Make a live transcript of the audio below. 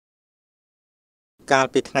កាល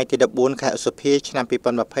ពីថ្ងៃទី14ខែឧសភាឆ្នាំ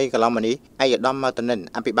2020កន្លងមកនេះឯកឧត្តម មកតនិន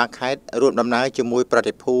អភិបាលខេត្តរួមដំណើរជាមួយប្រ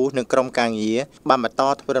តិភូនិងក្រុមការងារបានបន្ត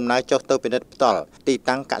ធ្វើដំណើរចុះទៅពិនិត្យផ្ទាល់ទី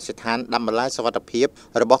តាំងកសិដ្ឋានដាំបន្លែសុវត្ថិភាព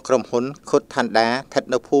របស់ក្រុមហ៊ុនខុតថាន់ដាស្ថិត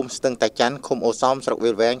នៅភូមិស្ទឹងតាច័ន្ទឃុំអូសោមស្រុក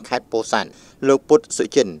វាលវែងខេត្តពោធិ៍សាត់លោកពុទ្ធសុ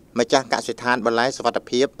ចិនម្ចាស់កសិដ្ឋានបន្លែសុវត្ថិ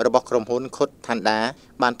ភាពរបស់ក្រុមហ៊ុនខុតថាន់ដា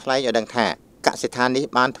បានថ្លែងឲ្យដឹងថាកសិដ្ឋាននេះ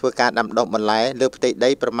បានធ្វើការដាំដុះបន្លែលើផ្ទៃដី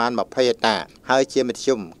ប្រមាណ20ហិកតាហើយជាមធ្យ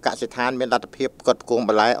មកសិដ្ឋានមានលទ្ធភាពផ្គត់ផ្គង់ប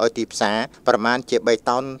ន្លែឲ្យទីផ្សារប្រមាណជា3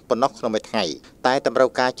តោនប៉ុណ្ណោះក្នុងមួយថ្ងៃតែតម្រូវ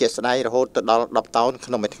ការជាស្ដែងរហូតទៅដល់10តោនក្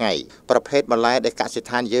នុងមួយថ្ងៃប្រភេទបន្លែដែលកសិដ្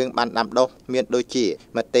ឋានយើងបានដាំដុះមានដូចជា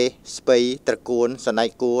ម្ទេសស្ពៃត្រកួនសណ្តែក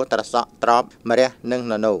គួរត្រសក់ត្រប់ម្រះនិង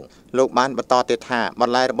ននោងលោកបានបន្តទៀតថាប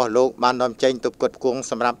ន្លែរបស់លោកបាននាំចេញទៅផ្គត់ផ្គង់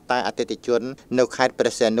សម្រាប់តែអតិថិជននៅខេត្តព្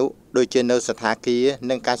រះសីហនុដូចជានៅសថាគារ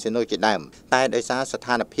និងកាស៊ីណូជាដើមតែដោយសារស្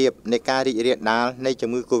ថានភាពនៃការរីករាលដាលនៃជំ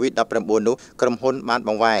ងឺ Covid-19 នោះក្រុមហ៊ុនបានប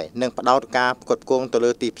ង្វែរនិងផ្ដោតការផ្គត់ផ្គង់ទៅ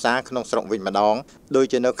លើទីផ្សារក្នុងស្រុកវិញម្ដងដូច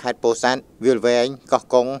ជានៅខេត្តពោធិ៍សាត់វាលវែងកោះ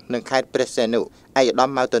កុងនិងខេត្តព្រះសីហនុឯកឧត្តម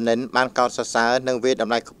មកតនិនបានកោតសរសើរនិងវាយត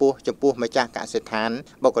ម្លៃខ្ពស់ចំពោះម្ចាស់កសិដ្ឋាន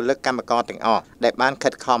បុគ្គលិកកម្មករទាំងអស់ដែលបានខិ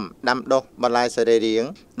តខំដាំដុះបន្លែសរីរាង្គ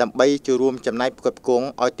ដើម្បីចូលរួមចំណែកផ្គត់ផ្គង់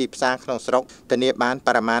ឲ្យទីផ្សារក្នុងស្រុកធានាបានប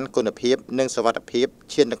រិមាណគុណភាពនិងសុវត្ថិភាព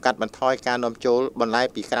ឈានដល់កាត់បន្ថយការនាំចូលបន្លែ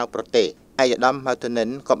ពីក្រៅប្រទេសឯកឧត្តម មកតនិន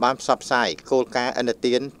ក៏បានផ្សព្វផ្សាយគោលការណ៍ឥណ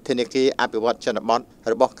ទានធនាគារអភិវឌ្ឍជនបទ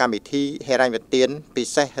របស់កម្មវិធីហិរញ្ញប្បទានពិ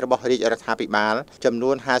សេសរបស់រាជរដ្ឋាភិបាលចំ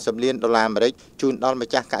នួន$50 លានអាមេរិកជូនដល់ម្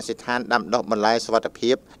ចាស់កសិដ្ឋានដាំដុះបន្លែសុវត្ថិ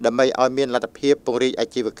ភាពដើម្បីឲ្យមានលទ្ធភាពពង្រីកអា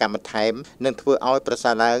ជីវកម្មបន្ថែមនិងធ្វើឲ្យប្រ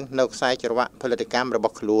សើរឡើងនៅខ្សែច្រវាក់ផលិតកម្មរប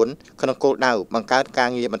ស់ខ្លួនក្នុងគោលដៅបង្កើតការ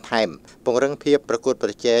ងារបន្ថែមពង្រឹងភាពប្រកួតប្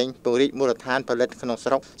រជែងពង្រីកមូលដ្ឋានផលិតក្នុង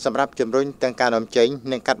ស្រុកសម្រាប់ជំរុញទាំងការនាំចេញ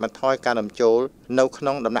និងកាត់បន្ថយការនាំចូលនៅក្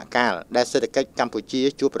នុងដំណាក់កាលដែលសេដ្ឋកិច្ចកម្ពុជា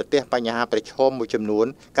ជួបប្រទះបញ្ហាប្រឈមមួយចំនួន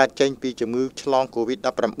កើតចេញពីជំងឺឆ្លង Covid-19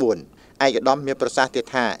 ឯកឧត្តមមានប្រសាសន៍ទៀត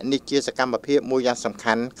ថានេះជាសកម្មភាពមួយយ៉ាងសំ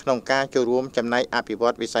ខាន់ក្នុងការចូលរួមចំណែកអភិវ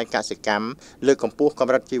ឌ្ឍវិស័យកសិកម្មលើកកម្ពស់ក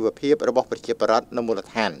ម្រិតជីវភាពរបស់ប្រជាពលរដ្ឋនៅមូល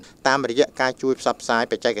ដ្ឋានតាមរយៈការជួយផ្សព្វផ្សាយ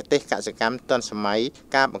បច្ចេកទេសកសិកម្មទាន់សម័យ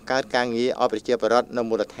ការបង្កើតការងារឲ្យប្រជាពលរដ្ឋនៅ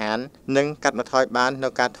មូលដ្ឋាននិងកាត់បន្ថយបាននូ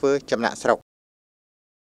វការធ្វើចំណាកស្រុក